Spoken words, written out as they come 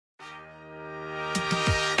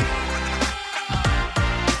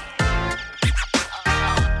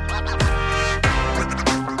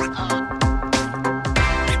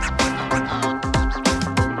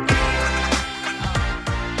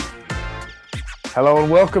Hello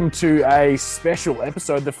and welcome to a special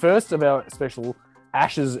episode, the first of our special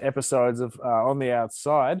Ashes episodes of On the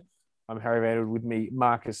Outside. I'm Harry Vanderwood, with me,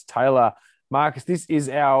 Marcus Taylor. Marcus, this is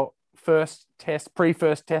our first test,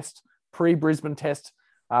 pre-Brisbane test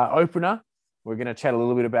opener. We're going to chat a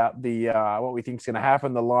little bit about the what we think is going to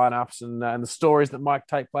happen, the lineups and the stories that might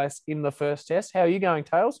take place in the first test. How are you going,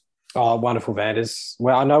 Tails? Oh, wonderful, Vanders.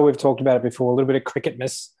 Well, I know we've talked about it before, a little bit of cricket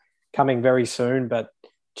miss coming very soon, but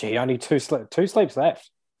gee, only two sleeps left.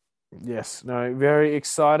 Yes, no, very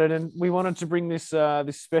excited, and we wanted to bring this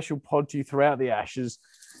this special pod to you throughout the Ashes,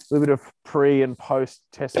 a little bit of pre and post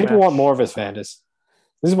test. People want more of us, Vanders.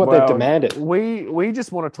 This is what they've demanded. We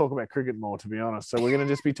just want to talk about cricket more, to be honest. So we're going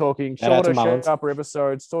to just be talking shorter, sharper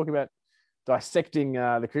episodes, talking about dissecting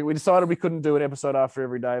the cricket. We decided we couldn't do an episode after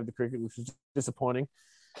every day of the cricket, which is disappointing.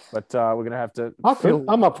 But we're going to have to.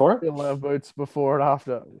 I'm up for it. Fill our boots before and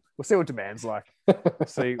after. We'll see what demand's like.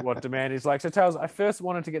 See what demand is like. So, Tails, I first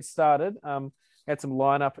wanted to get started. Had some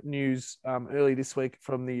lineup news early this week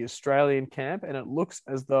from the Australian camp, and it looks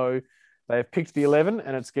as though they have picked the 11,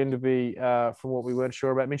 and it's going to be, from what we weren't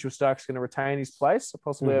sure about, Mitchell Starc's going to retain his place,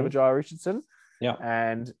 possibly over Jhye Richardson. Yeah,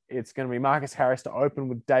 and it's going to be Marcus Harris to open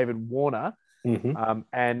with David Warner. Mm-hmm.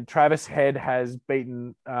 And Travis Head has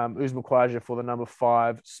beaten Usman Khawaja for the number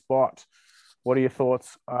 5 spot. What are your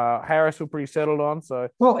thoughts? Harris we're pretty settled on. So,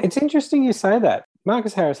 well, it's interesting you say that.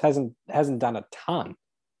 Marcus Harris hasn't done a ton,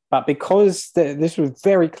 but because this was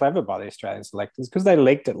very clever by the Australian selectors, because they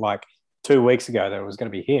leaked it like 2 weeks ago that it was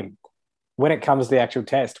going to be him. When it comes to the actual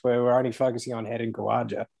test, where we're only focusing on Head and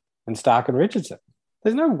Khawaja and Starc and Richardson,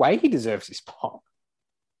 there's no way he deserves his spot.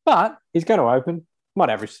 But he's going to open. Might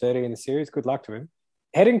average 30 in the series. Good luck to him.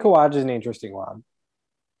 Head and Khawaja is an interesting one.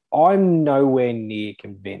 I'm nowhere near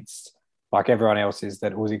convinced, like everyone else is,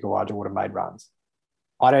 that Uzi Khawaja would have made runs.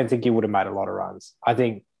 I don't think he would have made a lot of runs. I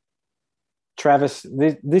think Travis,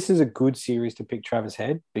 this is a good series to pick Travis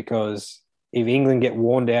Head, because if England get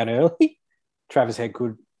worn down early, Travis Head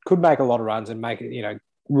could make a lot of runs and make it,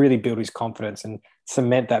 really build his confidence and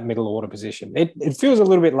cement that middle order position. It feels a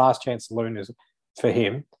little bit last chance saloon for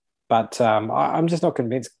him. But I'm just not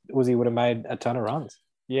convinced Uzi would have made a ton of runs.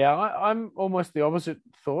 Yeah, I'm almost the opposite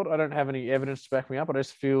thought. I don't have any evidence to back me up. I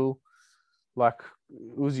just feel like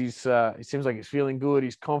Uzi's, it seems like he's feeling good.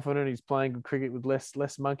 He's confident. He's playing good cricket with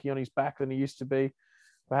less monkey on his back than he used to be.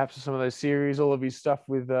 Perhaps in some of those series, all of his stuff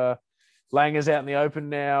with Langer's out in the open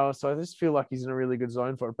now. So I just feel like he's in a really good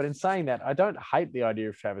zone for it. But in saying that, I don't hate the idea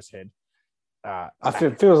of Travis Head.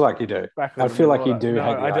 It feels like you do. I feel like you do. No,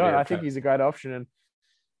 I don't. I think he's a great option, and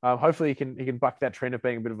hopefully he can buck that trend of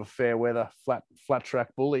being a bit of a fair weather, flat track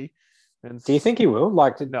bully. And do you think he will?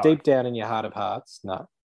 Like, no. Deep down in your heart of hearts, no.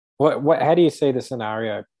 How do you see the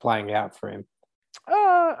scenario playing out for him?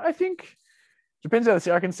 I think depends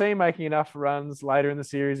how I can see him making enough runs later in the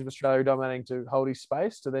series of Australia dominating to hold his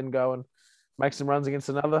space to then go and make some runs against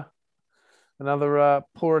another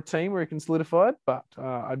poorer team where he can solidify it. But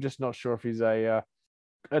I'm just not sure if he's a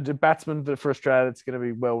batsman for Australia that's going to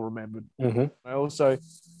be well remembered. Mm-hmm. I also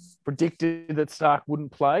predicted that Starc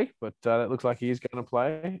wouldn't play, but it looks like he is going to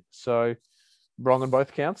play. So wrong on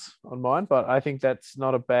both counts on mine, but I think that's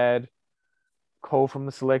not a bad call from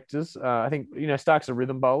the selectors. I think, Starc's a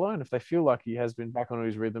rhythm bowler, and if they feel like he has been back onto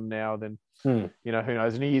his rhythm now, then, who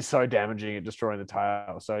knows? And he is so damaging at destroying the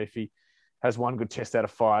tail. So if he has one good test out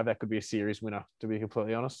of 5, that could be a series winner, to be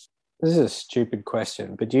completely honest. This is a stupid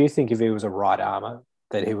question, but do you think if he was a right armer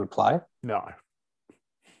that he would play? No.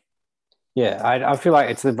 Yeah, I feel like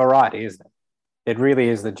it's the variety, isn't it? It really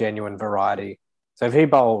is the genuine variety. So if he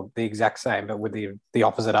bowled the exact same but with the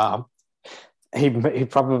opposite arm, he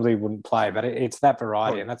probably wouldn't play. But it's that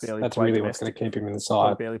variety, and that's really what's going to keep him in the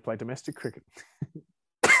side. Barely play domestic cricket.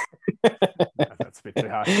 That's a bit too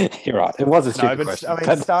harsh. You're right. It was a stupid question. I mean,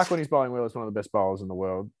 Starc, when he's bowling well, is one of the best bowlers in the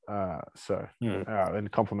world.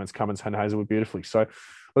 And compliments Cummins and Hazelwood beautifully. So,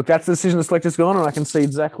 look, that's the decision the selector's gone, and I can see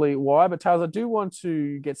exactly why. But, Taz, I do want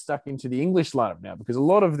to get stuck into the English lineup now, because a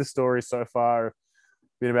lot of the stories so far have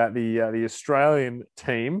been about the Australian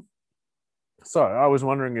team. So I was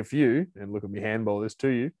wondering if you, and look at me handball this to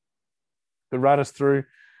you, could run us through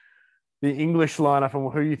the English lineup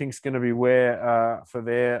and who you think is going to be where for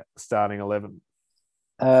their starting 11.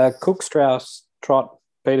 Cook, Strauss, Trott,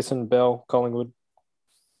 Peterson, Bell, Collingwood,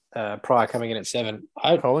 Pryor coming in at 7.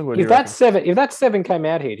 Collingwood. If that 7 came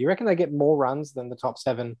out here, do you reckon they get more runs than the top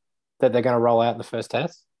 7 that they're going to roll out in the first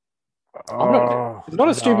test? It's not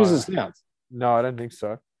as stupid as it sounds. No, I don't think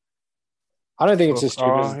so. I don't think it's as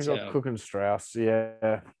stupid as it sounds. Got Cook and Strauss,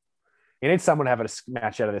 yeah. You need someone to have a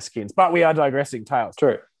match out of their skins. But we are digressing, Tails.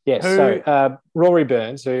 True. Yes. So Rory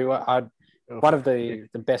Burns, who one of the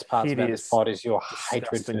best parts about this Hideous, pod is your hatred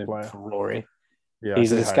disgusting player. for Rory. Yeah,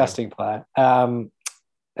 He's I a do hate him. disgusting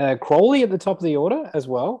player. Crawley at the top of the order as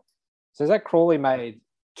well. So Zach Crawley made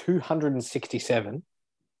 267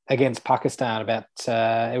 against Pakistan.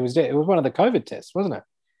 It was one of the COVID tests, wasn't it?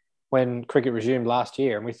 When cricket resumed last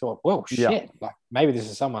year, and we thought, well, shit, like maybe this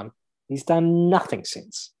is someone. He's done nothing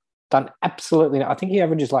since. Done absolutely nothing. I think he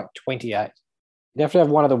averages like 28. You have to have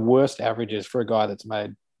one of the worst averages for a guy that's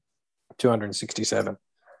made 267.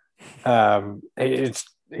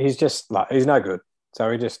 He's just like, he's no good. So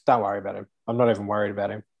we just don't worry about him. I'm not even worried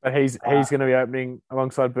about him. But he's going to be opening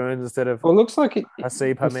alongside Burns instead of Well, it looks like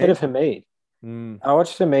Haseeb Hameed. Instead of Hameed. Mm. I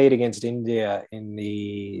watched Hameed against India in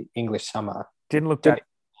the English summer. Didn't look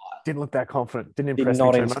that confident. Didn't impress Did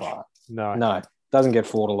not me too inspire. much. No. Doesn't get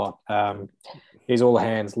forward a lot. He's all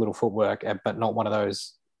hands, little footwork, but not one of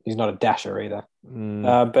those. He's not a dasher either.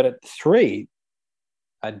 But at 3,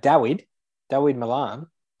 Dawid Malan,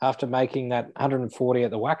 after making that 140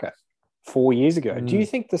 at the Wacker 4 years ago. Do you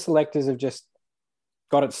think the selectors have just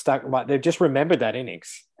got it stuck? Like they've just remembered that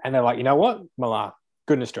innings and they're like, you know what, Malan,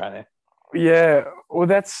 good in Australia. Yeah, well,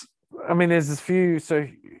 there's a few. So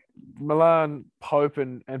Milan, Pope,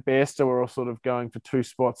 and Bairstow were all sort of going for 2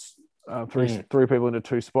 spots, three people into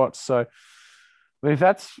 2 spots. So, I mean, I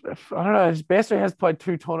don't know. Bairstow has played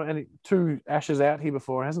 2 Ashes out here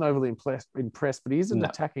before. Hasn't overly impressed, but he's an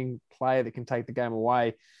attacking player that can take the game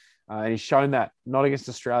away. And he's shown that not against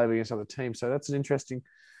Australia, but against other teams. So that's an interesting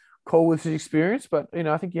call with his experience. But,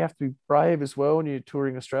 I think you have to be brave as well when you're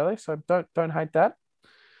touring Australia. So don't hate that.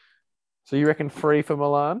 So you reckon 3 for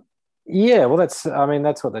Milan? Yeah, well, that's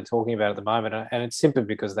what they're talking about at the moment. And it's simply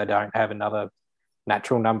because they don't have another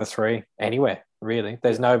natural number 3 anywhere, really.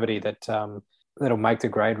 There's nobody that'll make the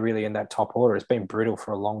grade really in that top order. It's been brutal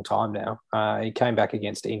for a long time now. He came back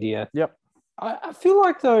against India. Yep. I feel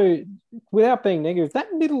like, though, without being negative,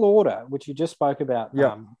 that middle order, which you just spoke about,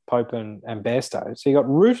 Pope and Bairstow. So you got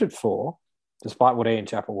Root at 4, despite what Ian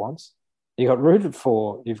Chappell wants. You got Root at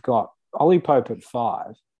 4. You've got Ollie Pope at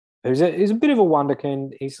 5. He's a bit of a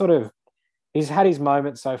wonderkind. He's had his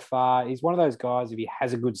moments so far. He's one of those guys, if he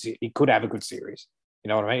has he could have a good series. You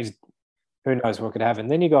know what I mean? Who knows what could happen.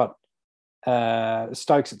 Then you got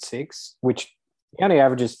Stokes at 6, which he only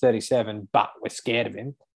averages 37, but we're scared of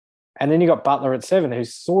him. And then you got Butler at 7,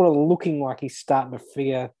 who's sort of looking like he's starting to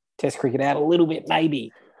figure Test cricket out a little bit,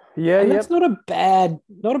 maybe. Yeah, and that's not a bad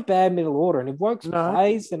middle order. And if Wokes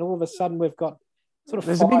plays, then all of a sudden we've got sort of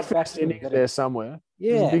there's a big first innings there somewhere.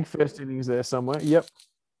 Yeah, there's a big first innings there somewhere. Yep.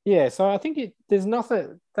 Yeah, so I think there's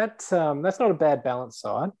nothing that's not a bad balance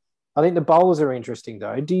side. I think the bowlers are interesting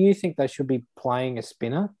though. Do you think they should be playing a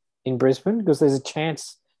spinner in Brisbane? Because there's a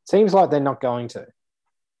chance. Seems like they're not going to.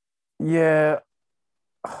 Yeah.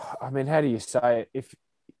 I mean, how do you say it? If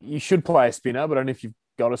you should play a spinner, but only if you've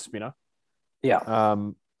got a spinner. Yeah.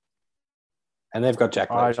 And they've got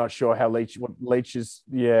Jack Leach. I'm not sure what Leach's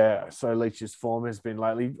Leach's form has been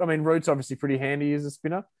lately. I mean, Root's obviously pretty handy as a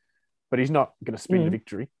spinner, but he's not going to spin the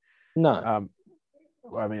victory. No.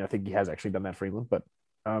 I mean, I think he has actually done that for England, but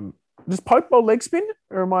does Pope bowl leg spin,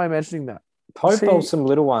 or am I imagining that? Pope bowls some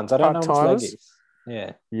little ones. I don't know what his leg is.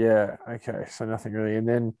 Yeah. Yeah. Okay. So nothing really. And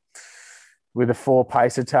then with a 4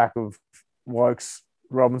 pace attack of Wokes,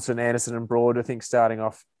 Robinson, Anderson, and Broad, I think starting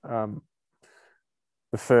off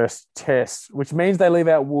the first test, which means they leave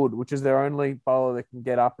out Wood, which is their only bowler that can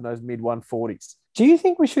get up in those mid 140s. Do you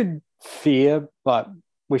think we should fear, but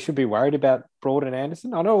we should be worried about Broad and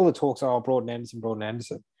Anderson? I know all the talks are Broad and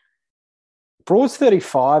Anderson. Broad's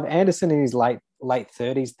 35, Anderson in his late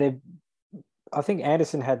 30s. I think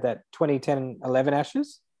Anderson had that 2010-11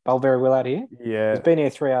 Ashes, bowled very well out here. Yeah. He's been here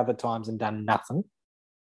 3 other times and done nothing.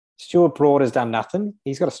 Stuart Broad has done nothing.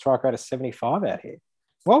 He's got a strike rate of 75 out here.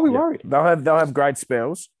 Why are we worried? They'll have great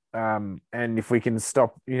spells. And if we can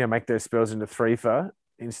stop, make those spells into 3 for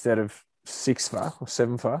instead of 6 for or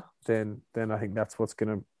 7 for, then I think that's what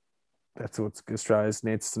Australia's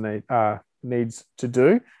needs to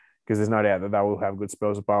do, because there's no doubt that they will have good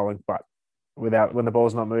spells of bowling, but when the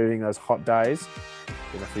ball's not moving those hot days,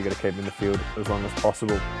 you've got to keep them in the field as long as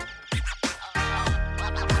possible.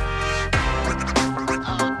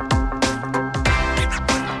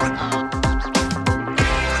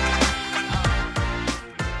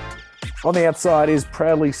 On the Outside is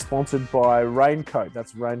proudly sponsored by Raincoat.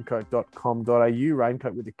 That's raincoat.com.au,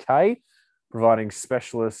 Raincoat with a K, providing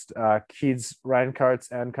specialist kids'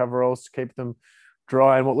 raincoats and coveralls to keep them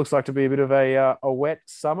dry in what looks like to be a bit of a wet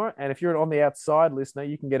summer. And if you're an On the Outside listener,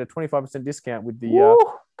 you can get a 25% discount with the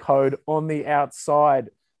code On the Outside.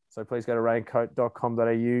 So please go to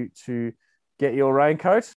raincoat.com.au to get your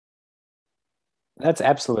raincoat. That's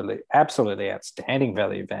absolutely outstanding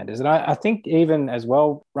value, Vanders. And I think even as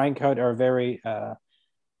well, Raincoat are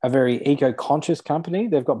a very eco-conscious company.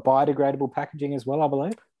 They've got biodegradable packaging as well, I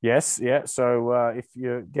believe. Yes, yeah. So if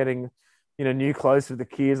you're getting, new clothes for the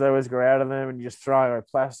kids, they always grow out of them, and you just throw away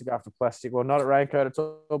plastic after plastic. Well, not at Raincoat; it's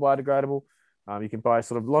all biodegradable. You can buy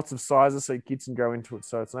sort of lots of sizes so your kids can grow into it.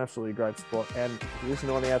 So it's an absolutely great spot. And if you listen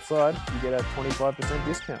to On the Outside, you get a 25%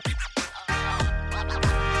 discount.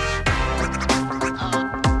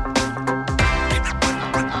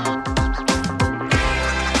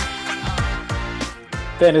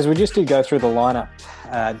 Ben, as we just did go through the lineup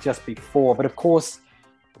just before, but of course,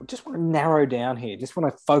 just want to narrow down here. Just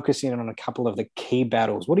want to focus in on a couple of the key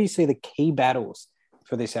battles. What do you see the key battles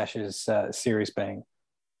for this Ashes series being?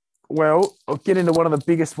 Well, I'll get into one of the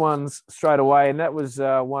biggest ones straight away, and that was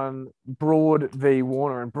one Broad v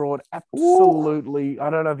Warner. And Broad absolutely, I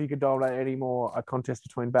don't know if you could dominate any more a contest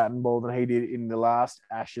between bat and ball than he did in the last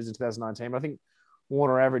Ashes in 2019. But I think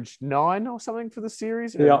Warner averaged 9 or something for the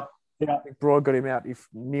series. Yeah. I think Broad got him out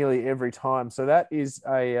nearly every time. So that is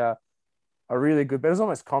a really good bet. It was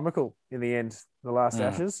almost comical in the end, the last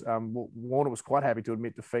Ashes. Warner was quite happy to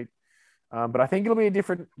admit defeat. But I think it'll be a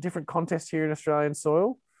different contest here in Australian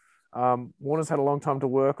soil. Warner's had a long time to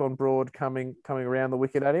work on Broad coming around the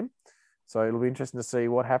wicket at him. So it'll be interesting to see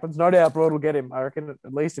what happens. No doubt Broad will get him, I reckon,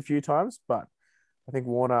 at least a few times. But I think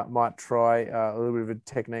Warner might try a little bit of a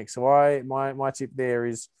technique. So my tip there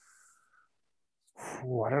is,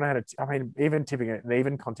 I don't know how to. Even tipping it an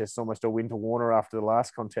even contest is almost a win to Warner after the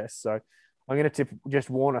last contest. So I'm going to tip just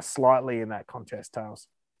Warner slightly in that contest, Tails.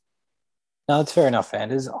 No, that's fair enough,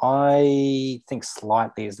 Anders. I think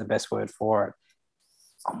slightly is the best word for it.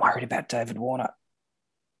 I'm worried about David Warner.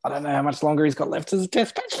 I don't know how much longer he's got left as a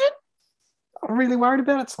test batsman. I'm really worried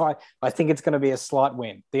about it. So I think it's going to be a slight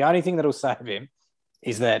win. The only thing that'll save him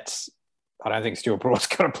is that I don't think Stuart Broad's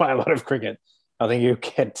going to play a lot of cricket. I think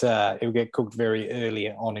he'll get cooked very early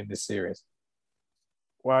on in this series.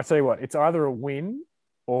 Well, I tell you what, it's either a win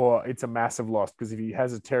or it's a massive loss, because if he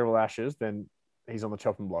has a terrible Ashes, then he's on the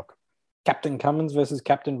chopping block. Captain Cummins versus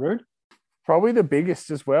Captain Root? Probably the biggest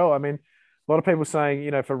as well. I mean, a lot of people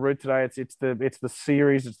saying, for Root today, it's the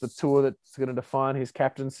series, it's the tour that's going to define his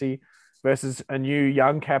captaincy versus a new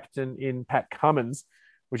young captain in Pat Cummins,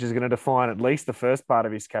 which is going to define at least the first part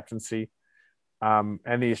of his captaincy. And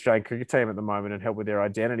the Australian cricket team at the moment and help with their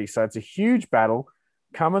identity. So it's a huge battle.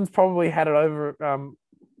 Cummins probably had it over,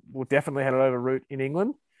 definitely had it over Root in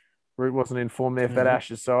England. Root wasn't informed there for that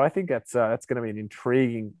Ashes. So I think that's going to be an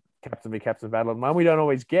intriguing captain v captain battle, and one we don't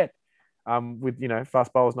always get with,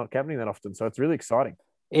 fast bowlers not captaining that often. So it's really exciting.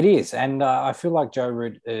 It is. And I feel like Joe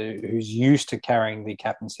Root, who's used to carrying the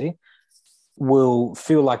captaincy, will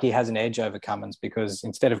feel like he has an edge over Cummins, because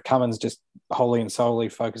instead of Cummins just wholly and solely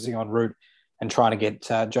focusing on Root and trying to get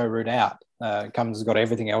Joe Root out, Cummins has got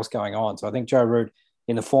everything else going on. So I think Joe Root,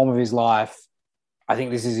 in the form of his life, I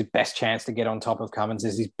think this is his best chance to get on top of Cummins.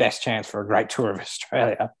 This is his best chance for a great tour of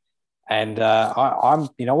Australia. And I'm,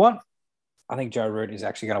 you know what? I think Joe Root is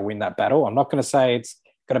actually going to win that battle. I'm not going to say it's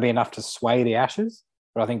going to be enough to sway the Ashes,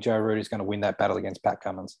 but I think Joe Root is going to win that battle against Pat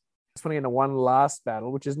Cummins. Just want to get into one last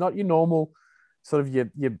battle, which is not your normal sort of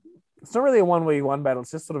it's not really a 1v1 battle.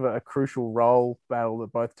 It's just sort of a crucial role battle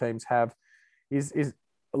that both teams have. Is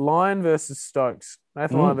Lyon versus Stokes.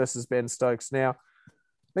 Nathan Lyon versus Ben Stokes. Now,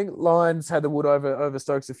 I think Lyon's had the wood over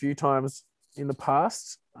Stokes a few times in the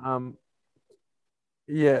past.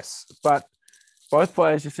 Yes, but both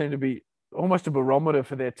players just seem to be almost a barometer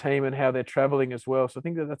for their team and how they're travelling as well. So I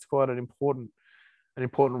think that's quite an important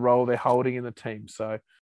role they're holding in the team. So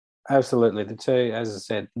absolutely, the two, as I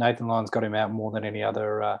said, Nathan Lyon's got him out more than any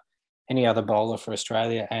other bowler for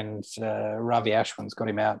Australia, and Ravi Ashwin's got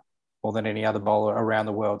him out more than any other bowler around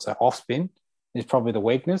the world. So off spin is probably the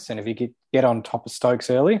weakness. And if you get on top of Stokes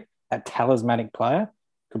early, that talismanic player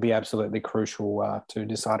could be absolutely crucial to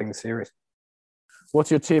deciding the series. What's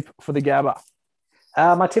your tip for the Gabba?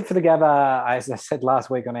 My tip for the Gabba, as I said last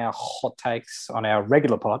week on our hot takes on our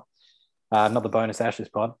regular pod, not the bonus Ashes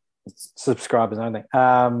pod, subscribers only.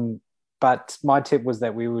 But my tip was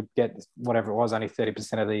that we would get whatever it was, only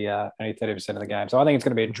 30% of the game. So I think it's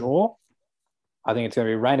going to be a draw. I think it's going to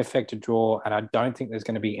be a rain-affected draw, and I don't think there's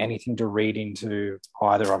going to be anything to read into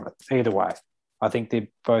either of it. Either way, I think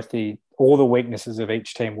all the weaknesses of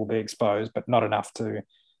each team will be exposed, but not enough to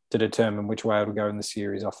determine which way it'll go in the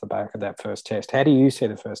series off the back of that first test. How do you see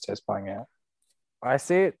the first test playing out? I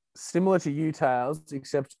see it similar to you, Tails,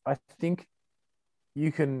 except I think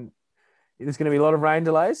there's going to be a lot of rain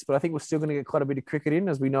delays, but I think we're still going to get quite a bit of cricket in.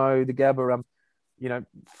 As we know, the Gabba,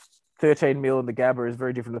 13 mil in the Gabba is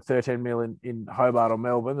very different to 13 mil in Hobart or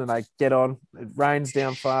Melbourne. And they get on, it rains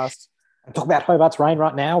down fast. Talk about Hobart's rain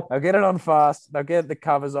right now. They'll get it on fast. They'll get the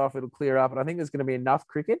covers off. It'll clear up. And I think there's going to be enough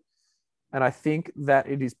cricket. And I think that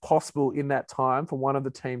it is possible in that time for one of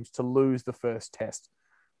the teams to lose the first test.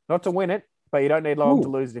 Not to win it, but you don't need long to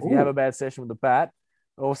lose it. If you have a bad session with the bat,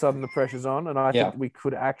 all of a sudden the pressure's on. And I think we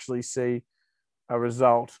could actually see a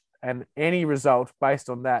result. And any result based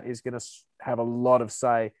on that is going to have a lot of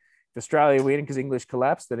say. If Australia win because English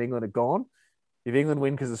collapsed, then England are gone. If England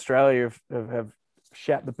win because Australia have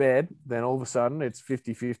shat the bed, then all of a sudden it's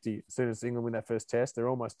 50-50. As soon as England win that first test, they're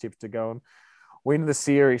almost tipped to go and win the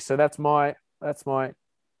series. So that's my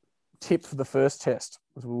tip for the first test.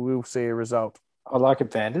 We'll see a result. I like it,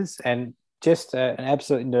 Vanders. And just an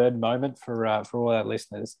absolute nerd moment for all our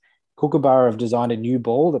listeners. Kookaburra have designed a new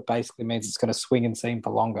ball that basically means it's going to swing and seam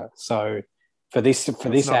for longer. So for this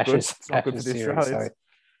Ashes series, so,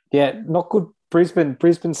 yeah, not good.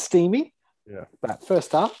 Brisbane steamy. Yeah, but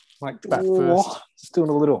first up, like first. Just doing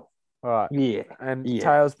a little. All right, yeah. And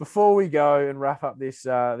Tails, before we go and wrap up this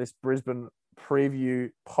Brisbane preview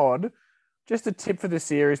pod, just a tip for the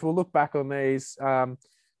series. We'll look back on these.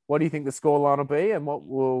 What do you think the scoreline will be, and what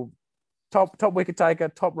will top wicket taker,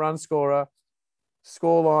 top run scorer,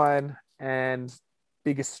 scoreline, and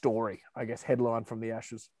biggest story, I guess, headline from the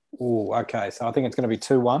Ashes? Oh, okay. So I think it's going to be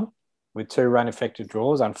 2-1 with 2 run-affected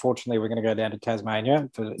draws. Unfortunately, we're going to go down to Tasmania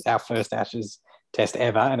for our first Ashes test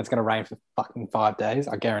ever, and it's going to rain for fucking 5 days,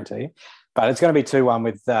 I guarantee. But it's going to be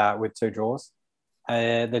 2-1 with 2 draws.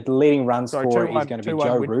 The leading run scorer is going to be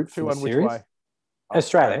Joe Root for the series.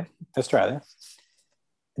 Australia.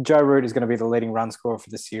 Joe Root is going to be the leading run scorer for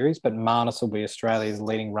the series, but Marnus will be Australia's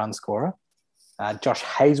leading run scorer. Josh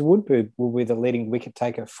Hazlewood will be the leading wicket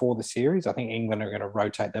taker for the series. I think England are going to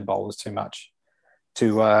rotate their bowlers too much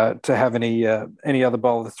to have any other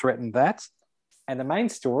bowler threaten that. And the main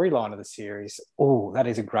storyline of the series, that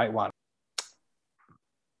is a great one.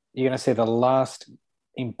 You're going to see the last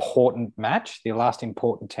important match, the last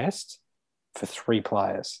important test for 3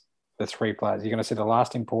 players. You're going to see the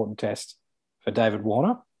last important test for David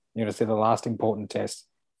Warner. You're going to see the last important test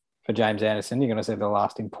for James Anderson. You're going to see the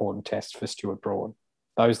last important test for Stuart Broad.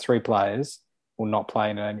 Those 3 players will not play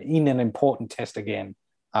in an important test again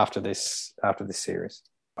after this series.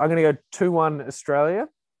 I'm going to go 2-1 Australia,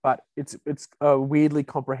 but it's a weirdly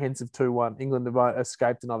comprehensive 2-1. England have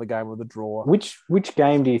escaped another game with a draw. Which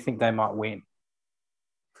game do you think they might win?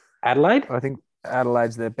 Adelaide? I think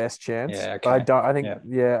Adelaide's their best chance. Yeah, okay.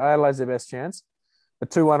 Adelaide's their best chance. The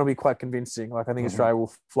 2-1 will be quite convincing. Like, I think Australia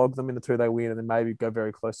will flog them in the 2 they win and then maybe go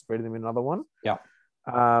very close to beating them in another one. Yeah.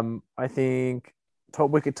 I think top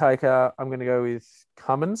wicket taker, I'm going to go with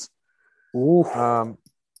Cummins. Ooh.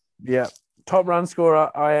 Top run scorer,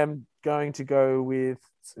 I am going to go with,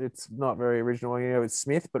 it's not very original, I'm going to go with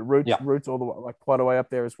Smith, but Root's all the way, like, quite a way up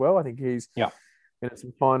there as well. I think he's in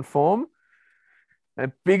some fine form.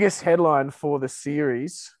 The biggest headline for the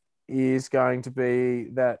series is going to be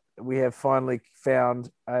that we have finally found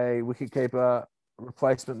a wicketkeeper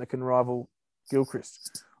replacement that can rival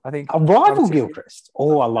Gilchrist. I think a rival Gilchrist.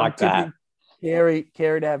 Oh, I like that. Carey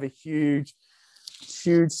to have a huge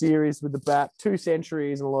series with the bat, 2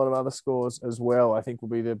 centuries and a lot of other scores as well. I think will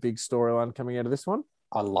be the big storyline coming out of this one.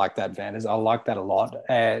 I like that, Vanders. I like that a lot.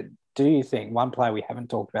 Do you think one player we haven't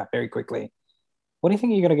talked about very quickly? What do you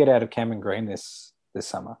think you're going to get out of Cameron Green this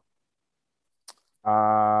summer?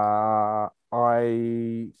 I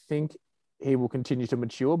think he will continue to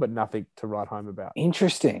mature, but nothing to write home about.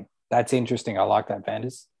 Interesting. That's interesting. I like that,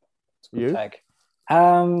 Vanders. It's a good take.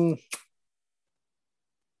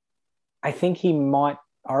 I think he might.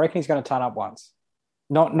 I reckon he's going to turn up once.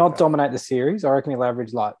 Not dominate the series. I reckon he'll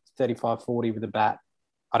average like 35-40 with the bat.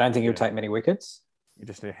 I don't think he'll take many wickets. You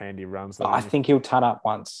just need handy runs. I think he'll turn up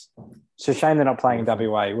once. It's a shame they're not playing in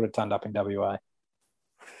WA. He would have turned up in WA.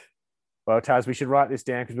 Well, Taz, we should write this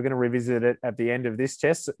down because we're going to revisit it at the end of this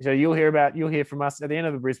test. So you'll hear from us at the end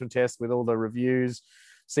of the Brisbane test with all the reviews,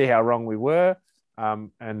 see how wrong we were.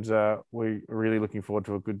 And we're really looking forward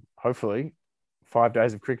to a good, hopefully, 5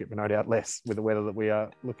 days of cricket, but no doubt less with the weather that we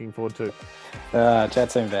are looking forward to.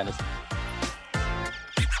 Chat soon, Vanders.